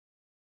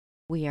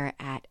We are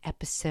at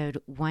episode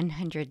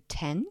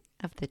 110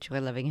 of the Joy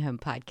Loving Home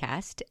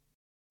podcast.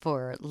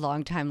 For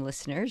longtime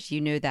listeners, you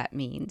know that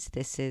means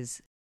this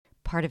is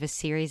part of a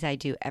series I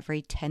do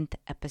every 10th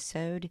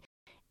episode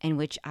in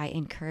which I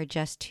encourage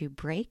us to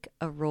break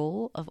a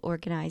rule of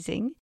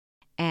organizing.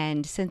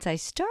 And since I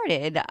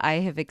started, I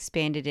have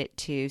expanded it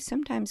to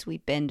sometimes we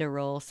bend a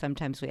rule,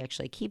 sometimes we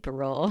actually keep a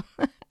rule.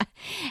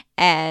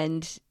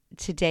 And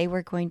today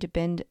we're going to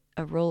bend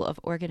a rule of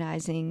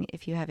organizing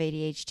if you have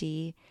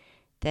ADHD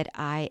that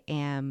I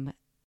am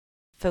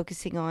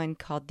focusing on,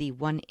 called the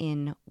 1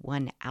 in,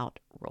 1 out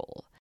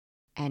rule,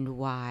 and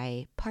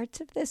why parts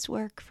of this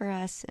work for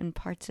us and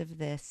parts of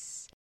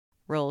this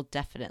rule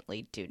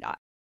definitely do not.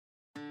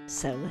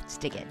 So let's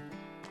dig in.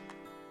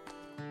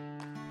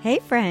 Hey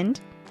friend,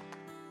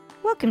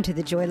 welcome to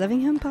the Joy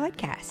Loving Home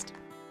podcast.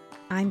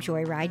 I'm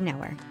Joy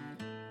Ridenauer,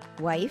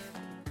 wife,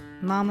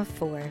 mom of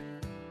 4,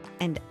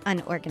 and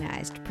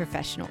unorganized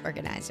professional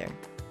organizer.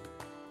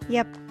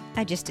 Yep,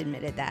 I just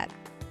admitted that.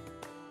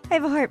 I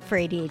have a heart for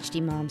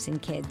ADHD moms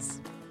and kids.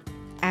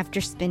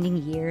 After spending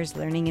years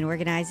learning and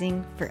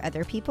organizing for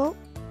other people,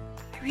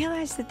 I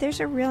realized that there's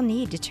a real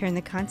need to turn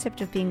the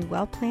concept of being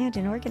well-planned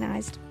and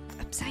organized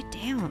upside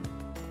down.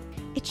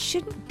 It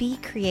shouldn't be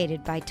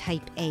created by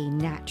type A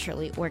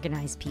naturally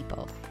organized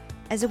people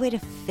as a way to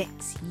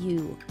fix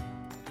you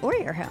or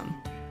your home.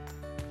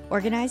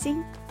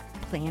 Organizing,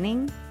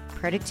 planning,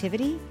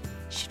 productivity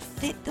should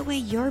fit the way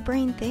your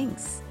brain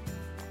thinks.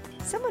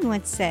 Someone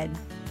once said,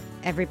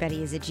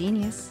 everybody is a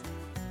genius,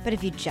 but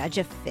if you judge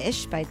a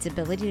fish by its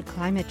ability to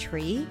climb a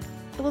tree,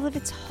 it will live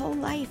its whole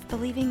life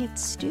believing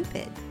it's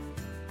stupid.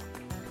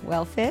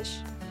 Well, fish,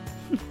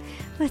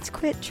 let's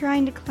quit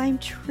trying to climb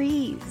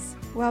trees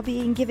while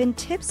being given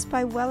tips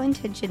by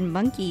well-intentioned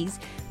monkeys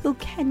who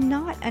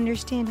cannot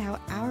understand how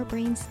our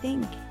brains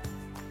think.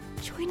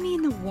 Join me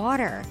in the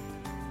water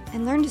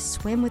and learn to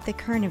swim with the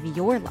current of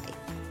your life.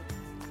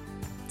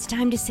 It's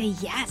time to say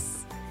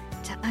yes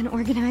to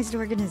unorganized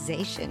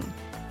organization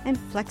and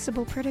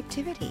flexible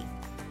productivity.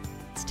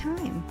 It's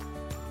time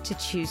to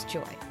choose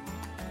joy.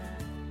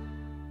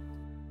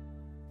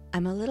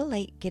 I'm a little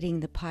late getting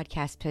the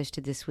podcast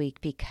posted this week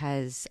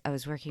because I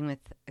was working with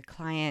a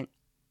client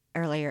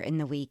earlier in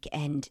the week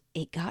and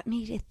it got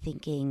me to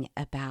thinking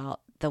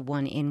about the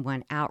 1 in,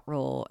 1 out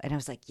rule. And I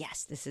was like,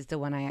 yes, this is the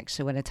one I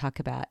actually want to talk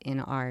about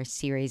in our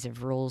series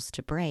of rules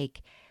to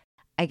break.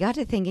 I got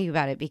to thinking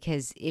about it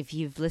because if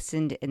you've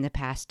listened in the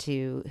past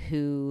to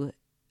Who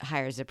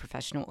Hires a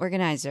Professional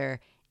Organizer,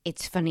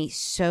 it's funny,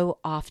 so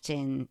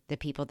often the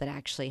people that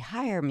actually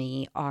hire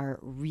me are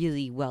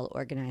really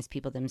well-organized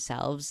people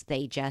themselves.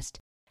 They just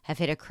have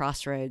hit a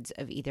crossroads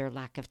of either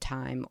lack of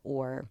time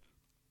or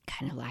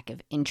kind of lack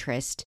of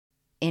interest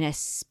in a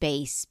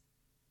space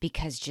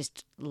because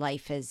just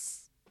life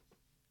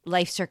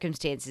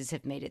circumstances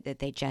have made it that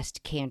they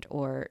just can't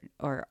or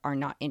are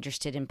not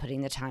interested in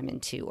putting the time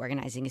into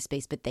organizing a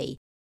space, but they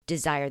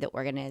desire the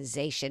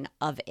organization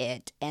of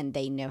it and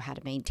they know how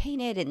to maintain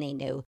it and they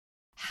know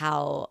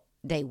how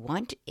they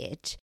want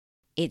it.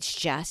 It's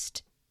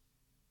just,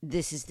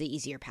 this is the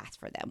easier path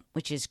for them,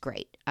 which is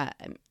great.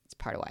 It's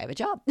part of why I have a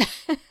job.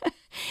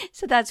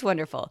 So that's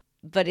wonderful.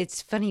 But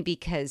it's funny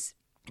because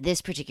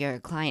this particular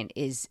client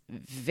is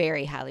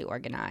very highly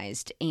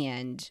organized.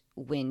 And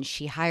when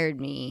she hired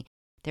me,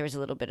 there was a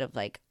little bit of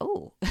like,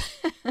 oh,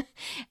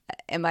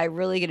 am I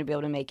really going to be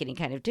able to make any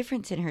kind of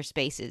difference in her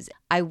spaces?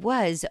 I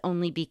was,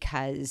 only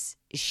because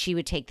she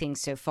would take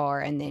things so far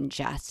and then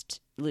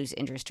just lose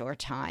interest or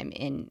time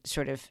in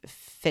sort of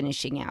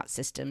finishing out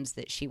systems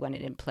that she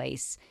wanted in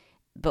place.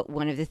 But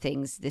one of the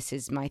things, this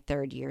is my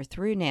 3rd year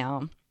through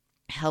now,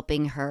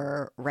 helping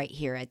her right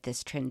here at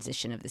this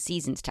transition of the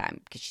seasons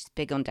time, because she's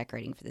big on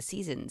decorating for the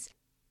seasons,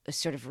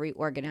 sort of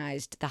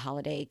reorganized the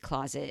holiday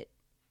closet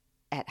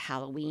at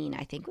Halloween.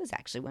 I think was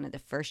actually one of the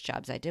first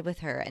jobs I did with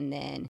her. And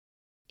then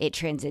it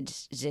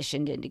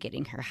transitioned into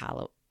getting her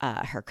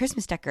her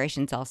Christmas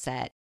decorations all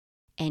set.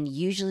 And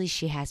usually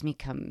she has me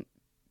come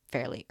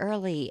fairly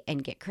early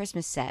and get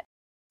Christmas set.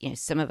 You know,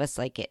 some of us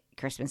like get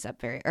Christmas up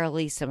very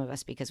early. Some of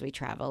us, because we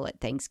travel at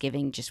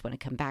Thanksgiving, just want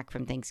to come back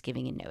from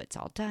Thanksgiving and know it's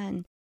all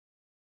done.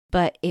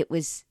 But it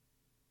was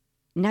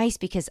nice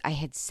because I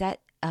had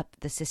set up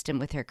the system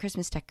with her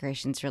Christmas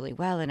decorations really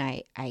well. And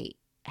I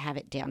have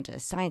it down to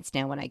science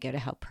now when I go to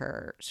help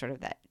her sort of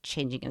that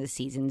changing of the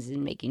seasons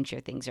and making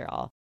sure things are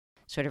all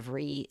sort of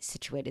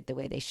resituated the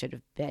way they should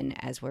have been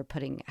as we're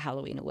putting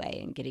Halloween away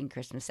and getting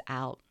Christmas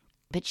out.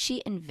 But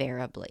she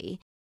invariably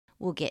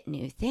will get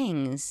new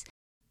things.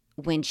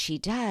 When she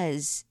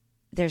does,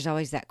 there's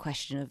always that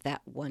question of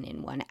that 1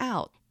 in, 1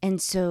 out. And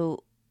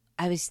so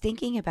I was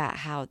thinking about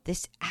how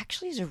this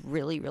actually is a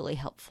really, really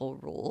helpful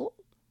rule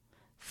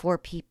for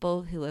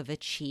people who have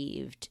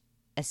achieved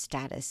a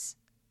status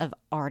of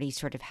already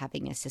sort of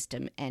having a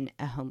system and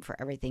a home for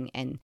everything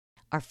and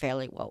are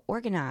fairly well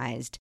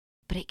organized.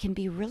 But it can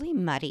be really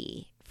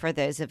muddy for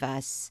those of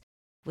us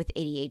with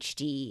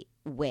ADHD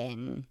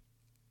when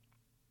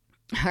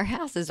our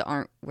houses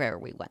aren't where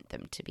we want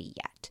them to be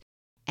yet.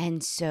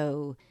 And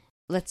so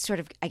let's sort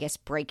of, I guess,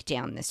 break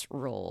down this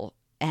rule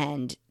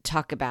and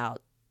talk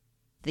about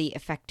the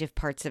effective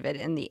parts of it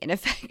and the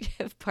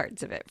ineffective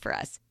parts of it for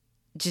us.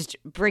 Just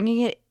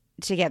bringing it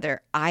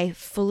together, I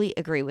fully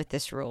agree with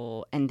this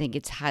rule and think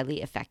it's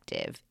highly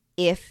effective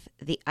if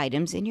the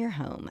items in your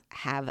home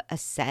have a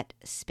set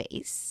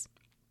space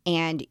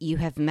and you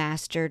have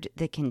mastered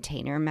the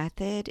container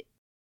method.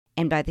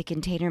 And by the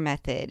container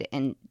method,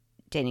 and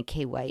Dana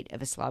K. White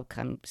of A Slob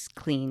Comes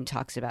Clean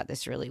talks about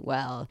this really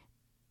well,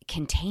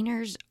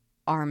 containers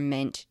are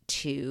meant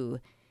to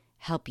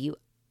help you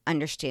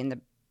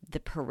understand the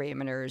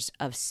parameters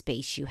of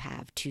space you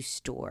have to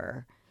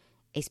store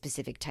a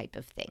specific type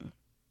of thing.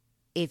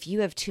 If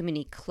you have too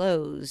many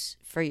clothes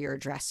for your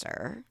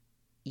dresser,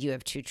 you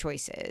have two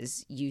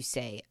choices. You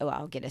say, oh,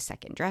 I'll get a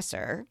second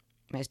dresser.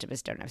 Most of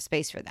us don't have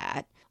space for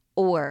that.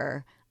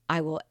 Or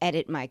I will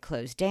edit my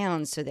clothes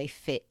down so they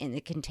fit in the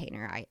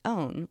container I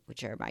own,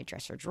 which are my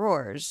dresser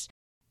drawers.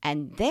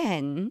 And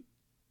then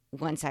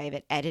once I have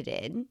it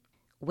edited,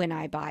 when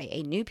I buy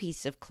a new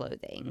piece of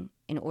clothing,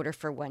 in order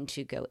for one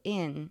to go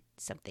in,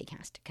 something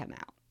has to come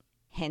out.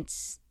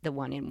 Hence, the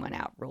one in, one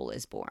out rule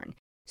is born,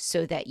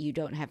 so that you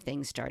don't have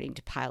things starting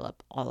to pile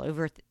up all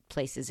over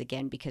places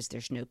again because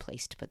there's no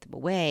place to put them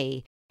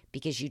away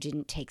because you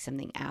didn't take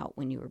something out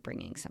when you were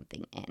bringing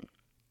something in.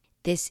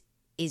 This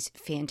is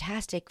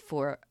fantastic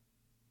for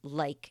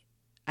like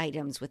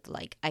items with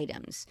like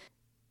items.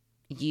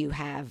 You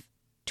have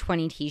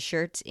 20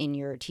 t-shirts in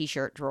your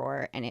t-shirt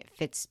drawer and it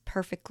fits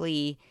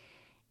perfectly,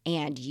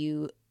 and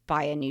you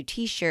buy a new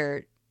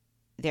t-shirt,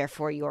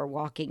 therefore you're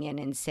walking in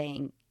and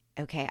saying,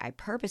 okay, I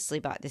purposely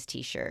bought this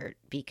t-shirt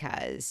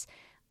because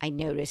I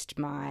noticed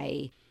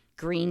my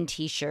green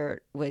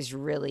t-shirt was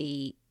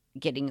really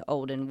getting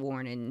old and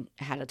worn and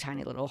had a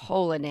tiny little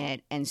hole in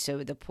it. And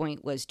so the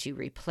point was to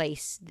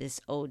replace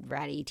this old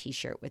ratty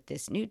t-shirt with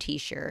this new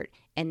t-shirt.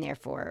 And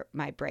therefore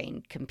my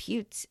brain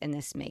computes and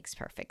this makes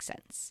perfect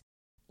sense.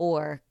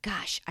 Or,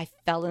 gosh, I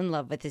fell in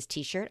love with this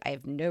t-shirt. I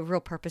have no real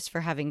purpose for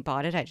having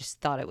bought it. I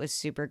just thought it was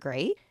super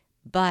great.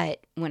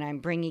 But when I'm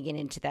bringing it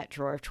into that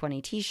drawer of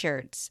 20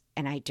 t-shirts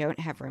and I don't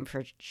have room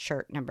for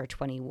shirt number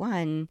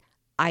 21,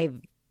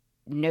 I've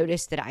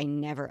noticed that I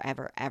never,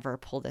 ever, ever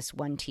pull this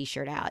one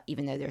t-shirt out,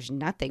 even though there's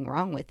nothing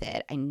wrong with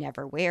it. I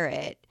never wear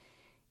it.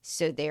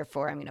 So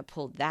therefore, I'm going to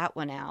pull that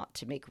one out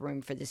to make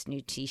room for this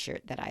new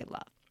t-shirt that I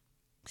love.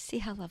 See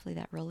how lovely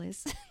that rule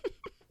is?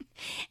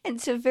 And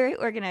so very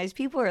organized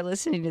people are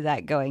listening to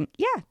that going,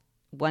 yeah,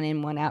 one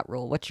in, one out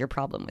rule. What's your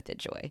problem with it,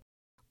 Joy?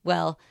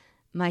 Well,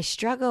 my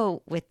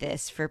struggle with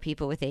this for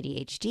people with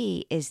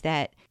ADHD is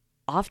that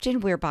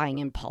often we're buying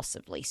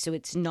impulsively. So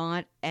it's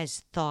not as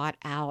thought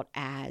out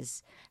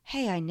as,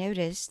 hey, I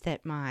noticed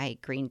that my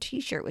green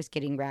t-shirt was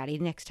getting ratty.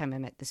 Next time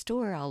I'm at the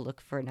store, I'll look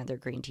for another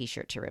green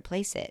t-shirt to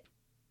replace it.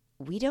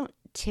 We don't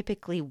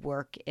typically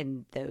work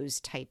in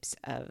those types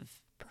of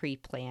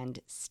pre-planned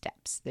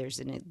steps. There's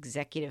an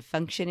executive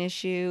function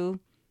issue.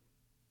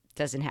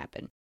 Doesn't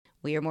happen.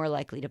 We are more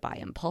likely to buy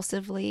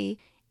impulsively,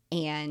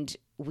 and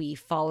we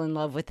fall in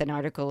love with an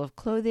article of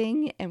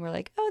clothing and we're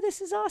like, oh, this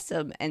is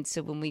awesome. And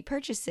so when we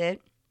purchase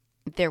it,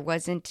 there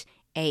wasn't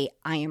I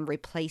am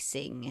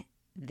replacing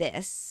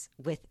this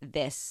with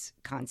this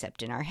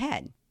concept in our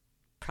head.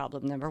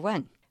 Problem number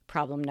one.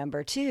 Problem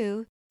number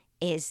two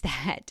is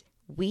that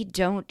we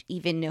don't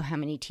even know how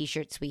many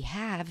t-shirts we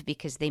have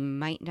because they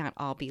might not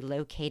all be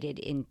located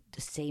in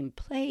the same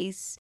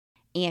place.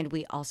 And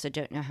we also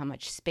don't know how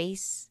much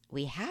space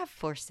we have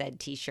for said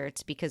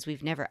t-shirts because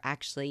we've never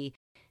actually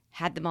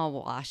had them all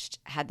washed,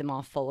 had them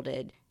all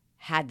folded,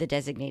 had the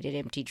designated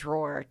empty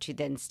drawer to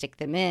then stick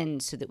them in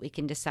so that we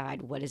can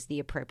decide what is the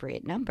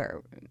appropriate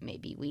number.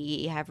 Maybe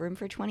we have room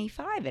for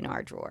 25 in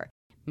our drawer.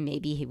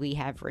 Maybe we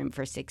have room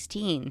for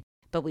 16,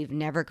 but we've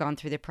never gone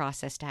through the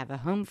process to have a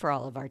home for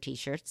all of our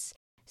t-shirts,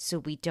 so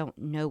we don't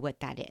know what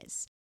that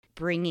is.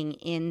 Bringing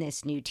in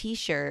this new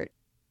t-shirt,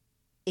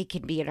 it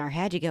can be in our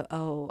head to go,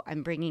 oh,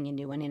 I'm bringing a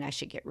new one and I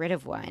should get rid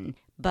of one,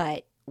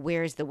 but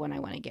where's the one I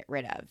want to get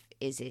rid of?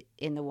 Is it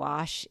in the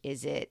wash?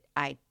 Is it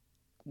I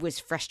was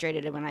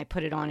frustrated when I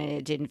put it on and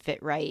it didn't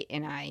fit right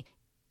and I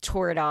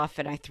tore it off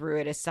and I threw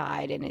it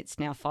aside and it's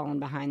now fallen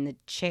behind the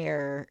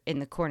chair in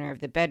the corner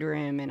of the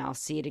bedroom, and I'll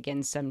see it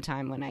again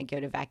sometime when I go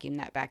to vacuum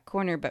that back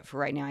corner, but for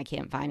right now I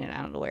can't find it.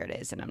 I don't know where it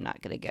is and I'm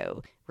not going to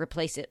go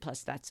replace it.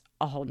 Plus that's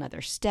a whole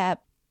nother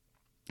step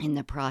in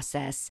the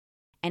process,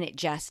 and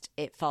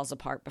it falls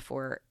apart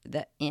before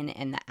the in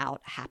and the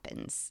out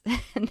happens.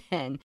 And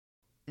then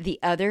the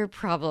other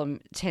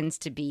problem tends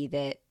to be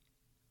that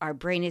our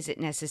brain isn't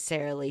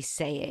necessarily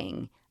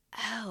saying,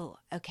 oh,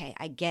 okay,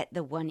 I get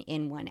the one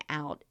in, one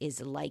out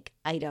is like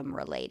item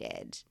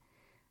related.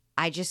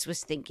 I just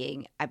was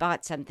thinking, I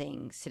bought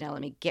something, so now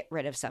let me get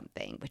rid of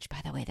something, which,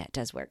 by the way, that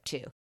does work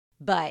too.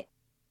 But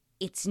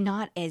it's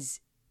not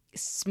as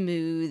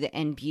smooth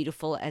and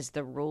beautiful as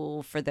the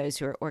rule for those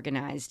who are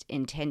organized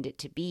intend it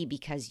to be,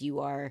 because you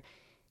are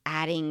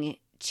adding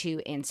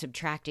to and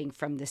subtracting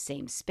from the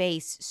same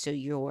space, so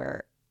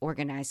your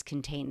organized,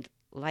 contained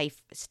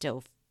life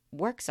still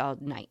works all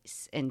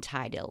nice and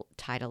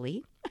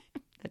tidily.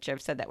 Not sure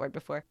I've said that word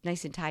before.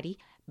 Nice and tidy.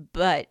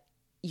 But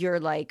you're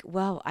like,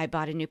 well, I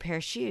bought a new pair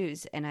of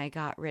shoes and I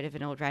got rid of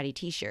an old ratty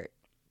t-shirt.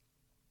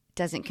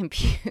 Doesn't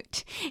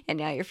compute. And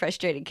now you're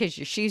frustrated because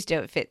your shoes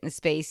don't fit in the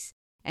space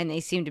and they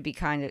seem to be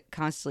kind of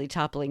constantly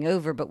toppling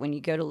over. But when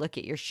you go to look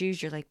at your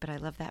shoes, you're like, but I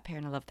love that pair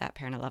and I love that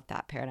pair and I love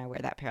that pair and I wear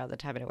that pair all the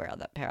time and I wear all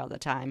that pair all the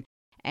time.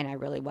 And I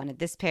really wanted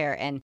this pair,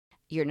 and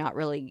you're not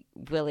really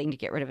willing to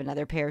get rid of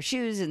another pair of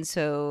shoes. And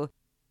so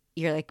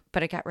you're like,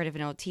 but I got rid of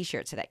an old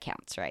t-shirt, so that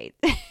counts, right?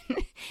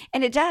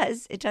 And it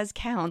does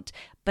count,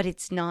 but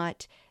it's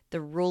not,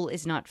 the rule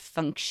is not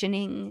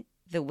functioning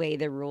the way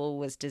the rule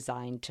was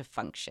designed to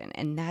function.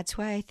 And that's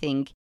why I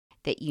think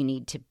that you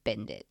need to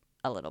bend it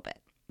a little bit.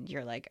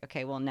 You're like,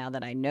 okay, well, now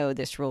that I know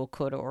this rule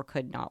could or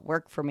could not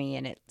work for me,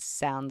 and it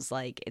sounds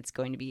like it's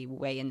going to be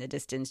way in the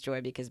distance, Joy,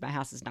 because my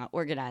house is not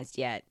organized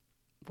yet,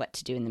 what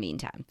to do in the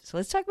meantime. So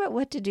let's talk about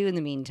what to do in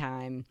the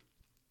meantime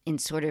in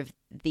sort of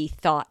the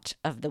thought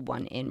of the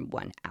 1 in,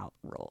 1 out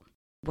rule.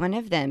 One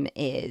of them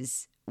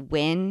is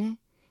when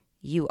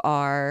you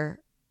are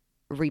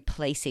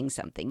replacing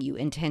something, you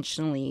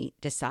intentionally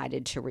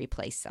decided to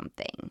replace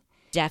something.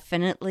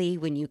 Definitely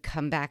when you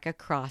come back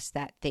across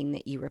that thing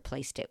that you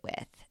replaced it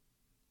with,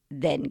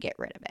 then get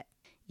rid of it.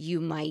 You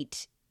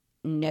might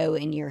know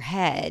in your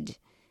head,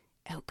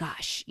 oh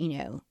gosh,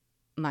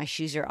 my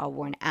shoes are all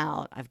worn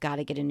out. I've got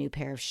to get a new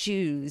pair of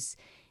shoes.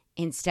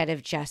 Instead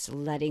of just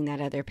letting that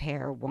other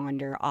pair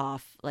wander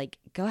off, like,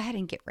 go ahead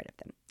and get rid of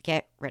them.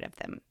 Get rid of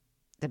them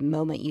the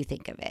moment you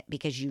think of it,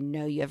 because you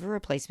know you have a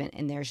replacement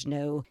and there's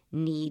no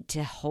need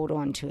to hold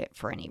on to it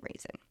for any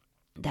reason.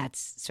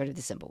 That's sort of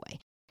the simple way.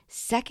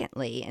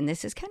 Secondly, and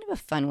this is kind of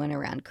a fun one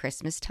around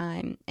Christmas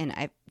time, and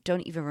I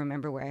don't even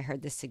remember where I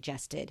heard this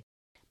suggested,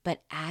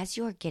 but as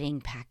you're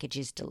getting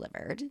packages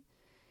delivered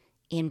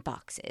in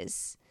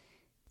boxes,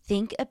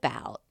 think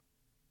about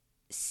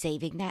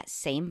saving that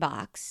same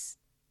box,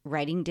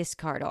 writing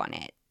discard on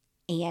it,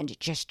 and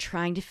just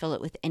trying to fill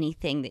it with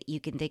anything that you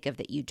can think of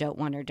that you don't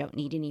want or don't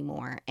need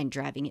anymore, and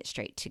driving it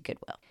straight to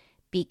Goodwill.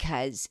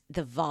 Because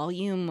the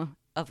volume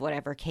of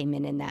whatever came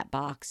in that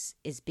box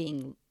is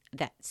being,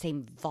 that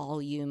same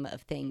volume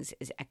of things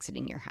is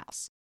exiting your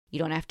house. You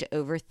don't have to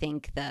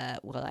overthink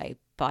well, I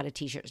bought a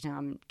t-shirt, so now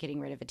I'm getting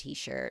rid of a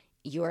t-shirt.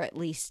 You're at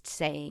least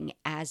saying,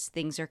 as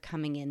things are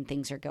coming in,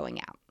 things are going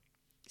out.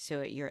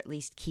 So you're at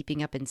least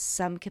keeping up in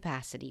some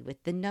capacity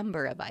with the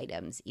number of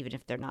items, even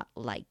if they're not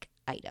like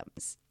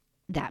items.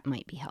 That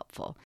might be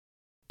helpful.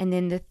 And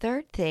then the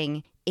third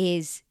thing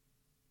is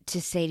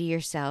to say to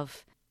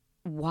yourself,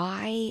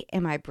 why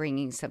am I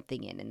bringing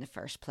something in the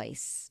first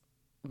place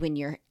when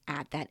you're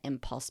at that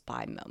impulse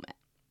buy moment?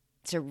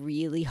 It's a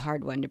really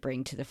hard one to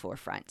bring to the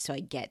forefront. So I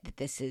get that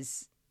this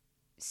is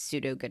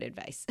pseudo good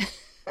advice.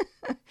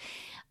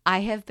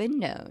 I have been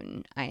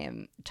known,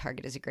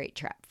 Target is a great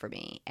trap for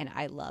me, and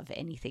I love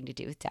anything to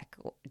do with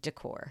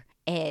decor,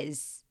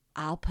 is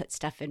I'll put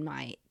stuff in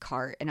my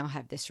cart and I'll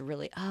have this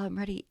really, I'm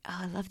ready,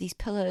 I love these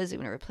pillows, I'm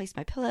going to replace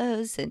my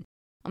pillows, and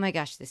oh my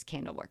gosh, this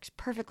candle works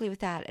perfectly with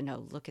that, and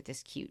oh, look at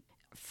this cute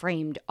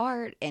framed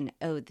art, and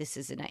oh, this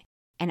is a nice,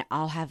 and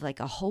I'll have like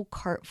a whole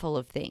cart full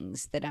of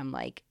things that I'm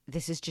like,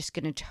 this is just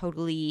going to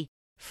totally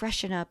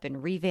freshen up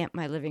and revamp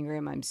my living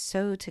room. I'm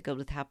so tickled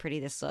with how pretty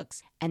this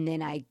looks. And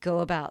then I go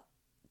about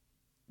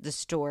the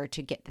store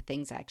to get the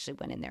things I actually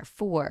went in there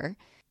for.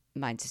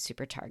 Mine's a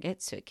super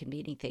Target, so it can be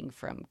anything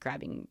from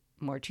grabbing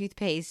more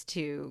toothpaste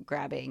to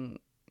grabbing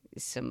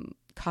some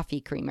coffee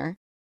creamer.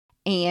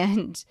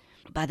 And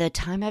by the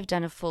time I've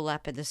done a full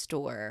lap of the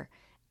store,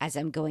 as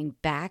I'm going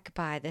back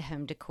by the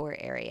home decor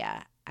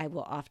area, I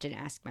will often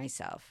ask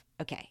myself,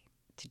 okay,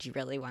 did you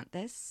really want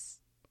this?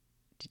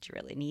 Did you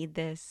really need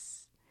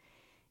this?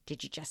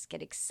 Did you just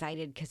get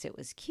excited because it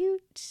was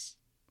cute?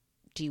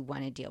 Do you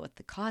want to deal with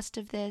the cost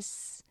of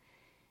this?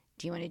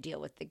 Do you want to deal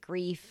with the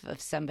grief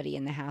of somebody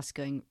in the house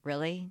going,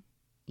 really?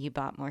 You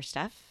bought more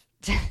stuff?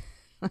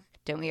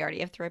 Don't we already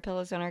have throw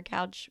pillows on our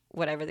couch?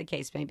 Whatever the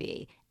case may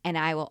be. And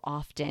I will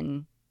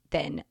often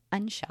then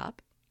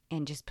unshop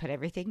and just put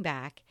everything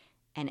back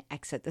and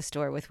exit the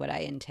store with what I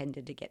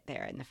intended to get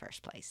there in the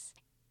first place.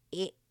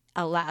 It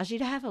allows you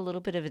to have a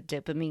little bit of a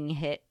dopamine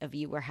hit of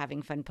you were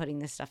having fun putting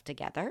this stuff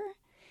together.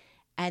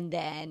 And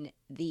then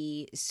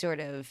there's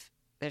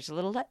a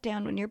little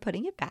letdown when you're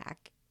putting it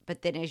back.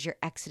 But then as you're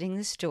exiting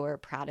the store,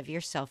 proud of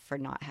yourself for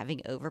not having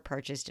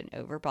overpurchased and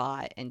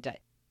overbought, and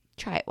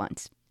try it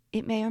once.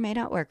 It may or may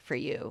not work for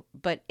you,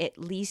 but at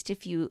least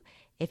if you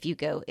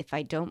go, if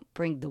I don't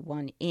bring the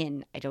one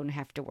in, I don't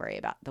have to worry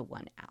about the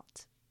one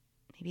out.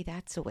 Maybe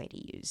that's a way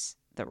to use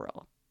the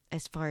rule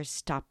as far as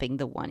stopping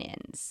the one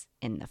ins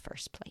in the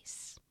first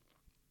place.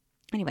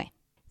 Anyway,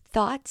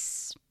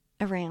 thoughts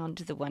around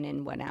the one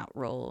in, one out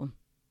rule.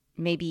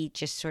 Maybe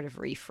just sort of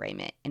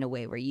reframe it in a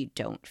way where you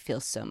don't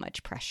feel so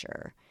much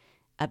pressure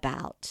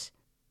about,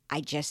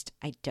 I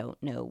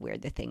don't know where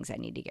the things I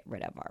need to get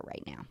rid of are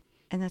right now.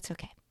 And that's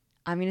okay.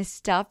 I'm going to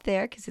stop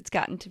there because it's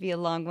gotten to be a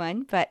long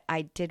one, but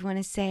I did want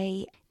to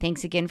say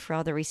thanks again for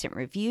all the recent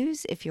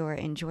reviews. If you're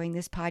enjoying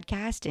this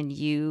podcast and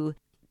you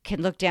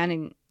can look down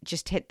and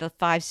just hit the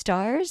 5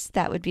 stars,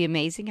 that would be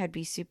amazing. I'd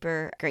be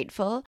super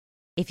grateful.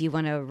 If you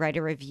want to write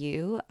a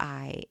review,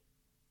 I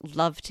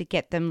love to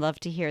get them, love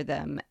to hear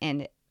them,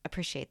 and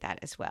appreciate that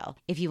as well.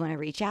 If you want to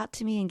reach out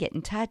to me and get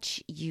in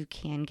touch, you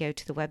can go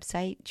to the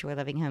website,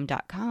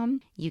 joylovinghome.com.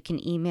 You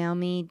can email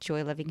me,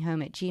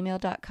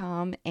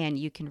 joylovinghome@gmail.com, and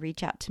you can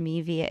reach out to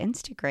me via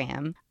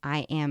Instagram.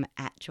 I am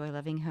at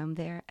joylovinghome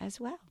there as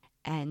well.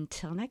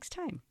 Until next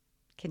time,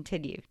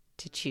 continue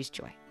to choose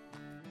joy.